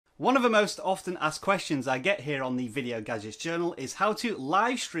One of the most often asked questions I get here on the Video Gadgets Journal is how to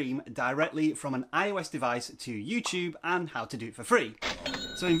live stream directly from an iOS device to YouTube and how to do it for free.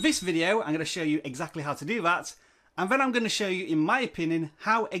 So in this video, I'm going to show you exactly how to do that, and then I'm going to show you, in my opinion,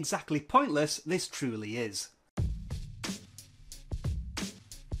 how exactly pointless this truly is.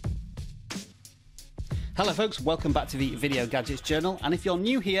 Hello folks, welcome back to the Video Gadgets Journal, and if you're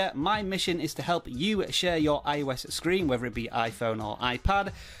new here, my mission is to help you share your iOS screen, whether it be iPhone or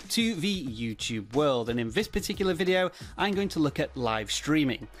iPad, to the YouTube world. And in this particular video, I'm going to look at live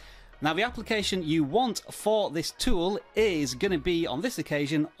streaming. Now the application you want for this tool is going to be, on this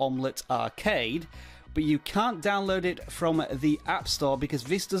occasion, Omelette Arcade, but you can't download it from the App Store because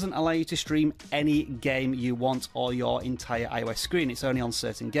this doesn't allow you to stream any game you want or your entire iOS screen. It's only on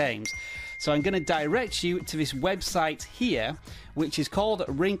certain games. So I'm going to direct you to this website here, which is called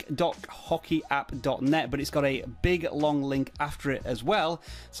rink.hockeyapp.net, but it's got a big long link after it as well.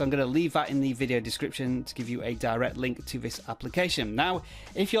 So I'm going to leave that in the video description to give you a direct link to this application. Now,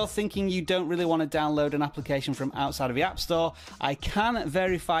 if you're thinking you don't really want to download an application from outside of the App Store, I can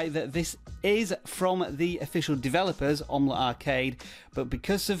verify that this is from the official developers, Omelette Arcade, but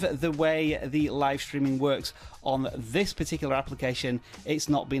because of the way the live streaming works on this particular application, it's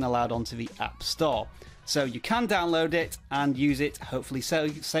not been allowed onto the App Store. So you can download it and use it, hopefully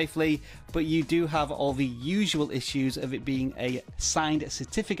safely, but you do have all the usual issues of it being a signed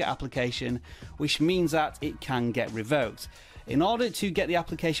certificate application, which means that it can get revoked. In order to get the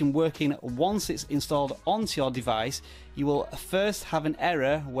application working once it's installed onto your device, you will first have an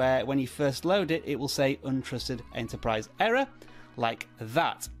error where when you first load it, it will say untrusted enterprise error, like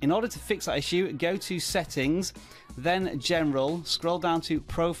that. In order to fix that issue, go to Settings, then General, scroll down to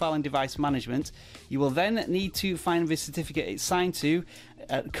Profile and Device Management. You will then need to find the certificate it's signed to.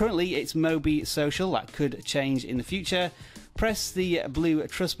 Currently it's Mobi Social, that could change in the future. Press the blue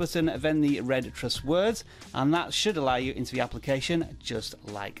trust button, then the red trust words, and that should allow you into the application just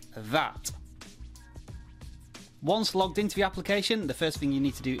like that. Once logged into the application, the first thing you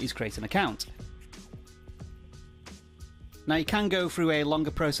need to do is create an account. Now you can go through a longer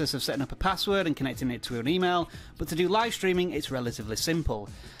process of setting up a password and connecting it to an email, but to do live streaming it's relatively simple.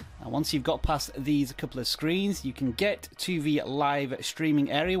 And once you've got past these couple of screens, you can get to the live streaming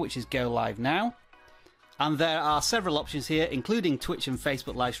area, which is Go Live Now. And there are several options here, including Twitch and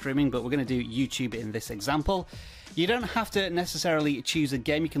Facebook live streaming, but we're going to do YouTube in this example. You don't have to necessarily choose a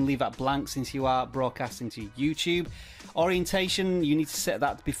game, you can leave that blank since you are broadcasting to YouTube. Orientation, you need to set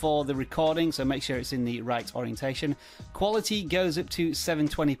that before the recording, so make sure it's in the right orientation. Quality goes up to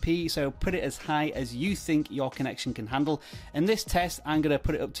 720p, so put it as high as you think your connection can handle. In this test, I'm going to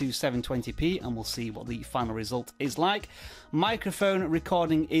put it up to 720p and we'll see what the final result is like. Microphone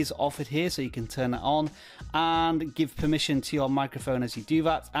recording is offered here, so you can turn that on and give permission to your microphone as you do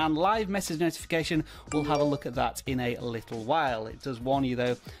that. And live message notification, we'll have a look at that in a little while. It does warn you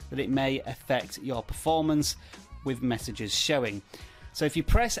though that it may affect your performance with messages showing. So if you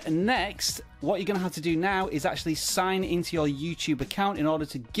press next, what you're going to have to do now is actually sign into your YouTube account in order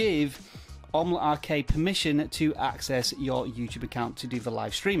to give Omelette Arcade permission to access your YouTube account to do the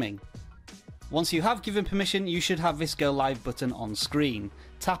live streaming. Once you have given permission, you should have this Go Live button on screen.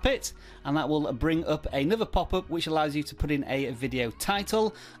 Tap it and that will bring up another pop-up which allows you to put in a video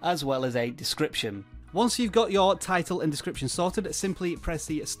title as well as a description. Once you've got your title and description sorted, simply press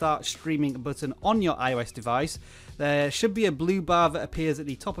the Start Streaming button on your iOS device. There should be a blue bar that appears at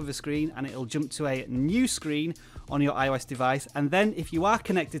the top of the screen and it'll jump to a new screen on your iOS device. And then if you are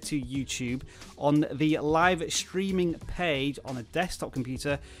connected to YouTube, on the live streaming page on a desktop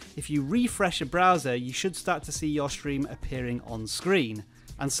computer, if you refresh a browser, you should start to see your stream appearing on screen.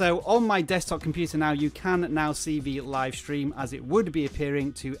 And so on my desktop computer now, you can now see the live stream as it would be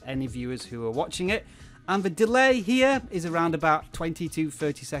appearing to any viewers who are watching it. And the delay here is around about 20 to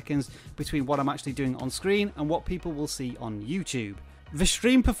 30 seconds between what I'm actually doing on screen and what people will see on YouTube. The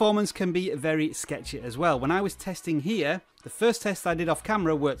stream performance can be very sketchy as well. When I was testing here, the first test I did off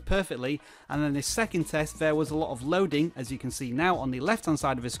camera worked perfectly, and then the second test there was a lot of loading, as you can see now on the left hand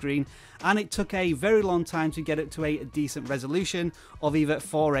side of the screen, and it took a very long time to get it to a decent resolution of either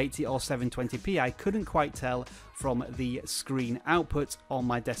 480 or 720p. I couldn't quite tell from the screen output on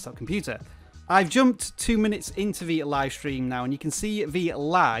my desktop computer. I've jumped 2 minutes into the live stream now and you can see the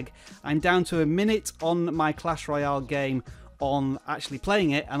lag. I'm down to a minute on my Clash Royale game on actually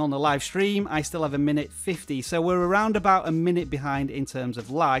playing it, and on the live stream I still have a minute 50, so we're around about a minute behind in terms of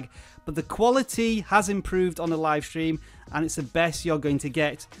lag, but the quality has improved on the live stream and it's the best you're going to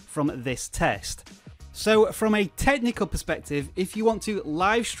get from this test. So from a technical perspective, if you want to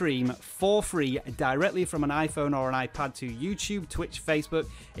live stream for free directly from an iPhone or an iPad to YouTube, Twitch, Facebook,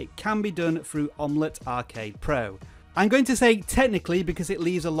 it can be done through Omelette Arcade Pro. I'm going to say technically because it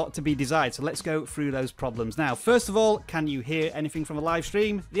leaves a lot to be desired, so let's go through those problems now. First of all, can you hear anything from a live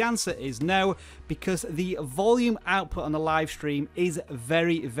stream? The answer is no, because the volume output on the live stream is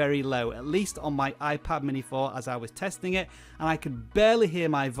very, very low, at least on my iPad Mini 4 as I was testing it, and I could barely hear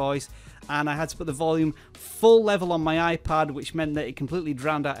my voice, and I had to put the volume full level on my iPad, which meant that it completely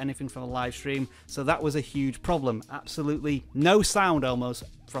drowned out anything from a live stream, so that was a huge problem. Absolutely no sound almost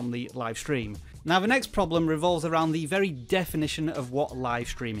from the live stream. Now the next problem revolves around the very definition of what live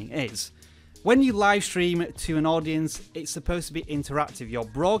streaming is. When you live stream to an audience, it's supposed to be interactive. You're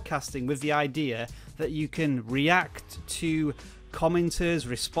broadcasting with the idea that you can react to commenters,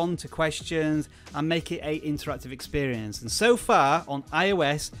 respond to questions, and make it an interactive experience. And so far on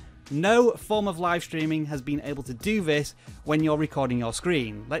iOS, no form of live streaming has been able to do this when you're recording your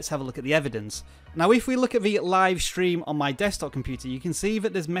screen. Let's have a look at the evidence. Now, if we look at the live stream on my desktop computer, you can see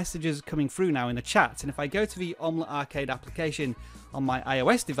that there's messages coming through now in the chat. And if I go to the Omelette Arcade application on my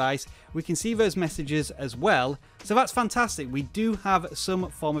iOS device, we can see those messages as well. So that's fantastic. We do have some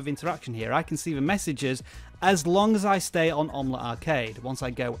form of interaction here. I can see the messages as long as I stay on Omelette Arcade. Once I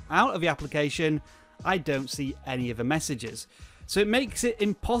go out of the application, I don't see any of the messages. So it makes it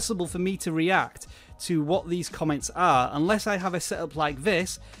impossible for me to react to what these comments are unless I have a setup like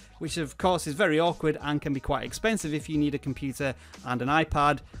this, which of course is very awkward and can be quite expensive if you need a computer and an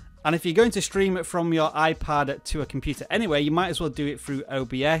iPad. And if you're going to stream it from your iPad to a computer anyway, you might as well do it through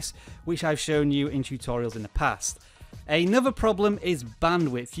OBS, which I've shown you in tutorials in the past. Another problem is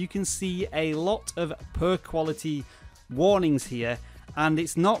bandwidth. You can see a lot of poor quality warnings here, and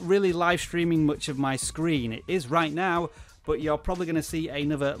it's not really live streaming much of my screen. It is right now, but you're probably going to see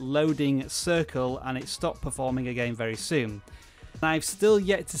another loading circle and it stopped performing again very soon. I've still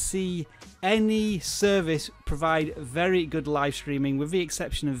yet to see any service provide very good live streaming, with the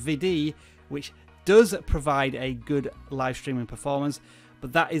exception of Vidi, which does provide a good live streaming performance,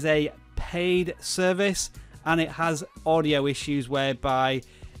 but that is a paid service and it has audio issues whereby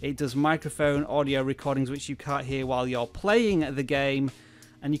it does microphone audio recordings which you can't hear while you're playing the game,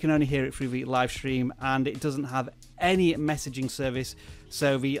 and you can only hear it through the live stream, and it doesn't have any messaging service,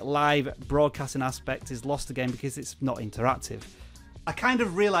 so the live broadcasting aspect is lost again because it's not interactive. I kind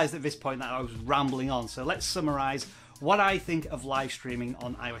of realised at this point that I was rambling on, so let's summarise what I think of live streaming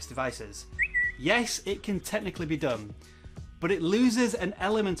on iOS devices. Yes, it can technically be done, but it loses an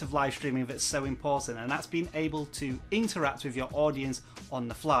element of live streaming that's so important, and that's being able to interact with your audience on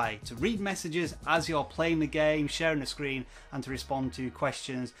the fly, to read messages as you're playing the game, sharing the screen, and to respond to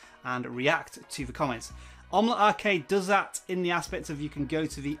questions and react to the comments. Omelette Arcade does that in the aspect of you can go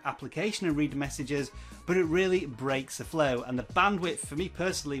to the application and read the messages, but it really breaks the flow, and the bandwidth for me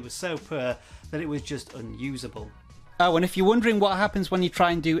personally was so poor that it was just unusable. Oh, and if you're wondering what happens when you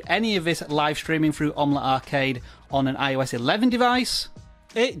try and do any of this live streaming through Omelette Arcade on an iOS 11 device,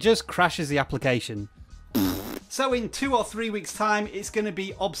 it just crashes the application. So in 2 or 3 weeks time, it's going to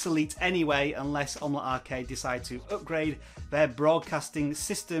be obsolete anyway unless Omelette Arcade decide to upgrade their broadcasting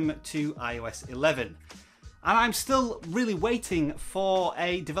system to iOS 11. And I'm still really waiting for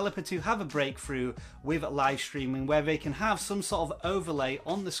a developer to have a breakthrough with live streaming where they can have some sort of overlay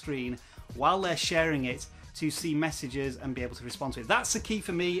on the screen while they're sharing it to see messages and be able to respond to it. That's the key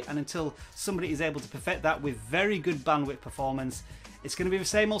for me, and until somebody is able to perfect that with very good bandwidth performance, it's going to be the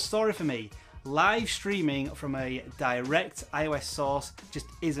same old story for me. Live streaming from a direct iOS source just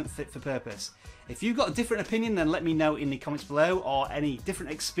isn't fit for purpose. If you've got a different opinion, then let me know in the comments below, or any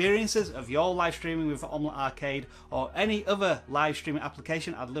different experiences of your live streaming with Omelette Arcade or any other live streaming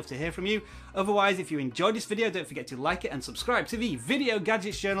application. I'd love to hear from you. Otherwise, if you enjoyed this video, don't forget to like it and subscribe to the Video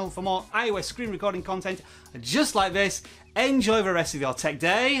Gadgets channel for more iOS screen recording content just like this. Enjoy the rest of your tech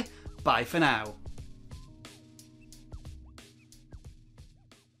day. Bye for now.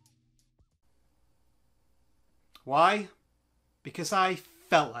 Why? Because I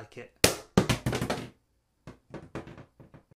felt like it.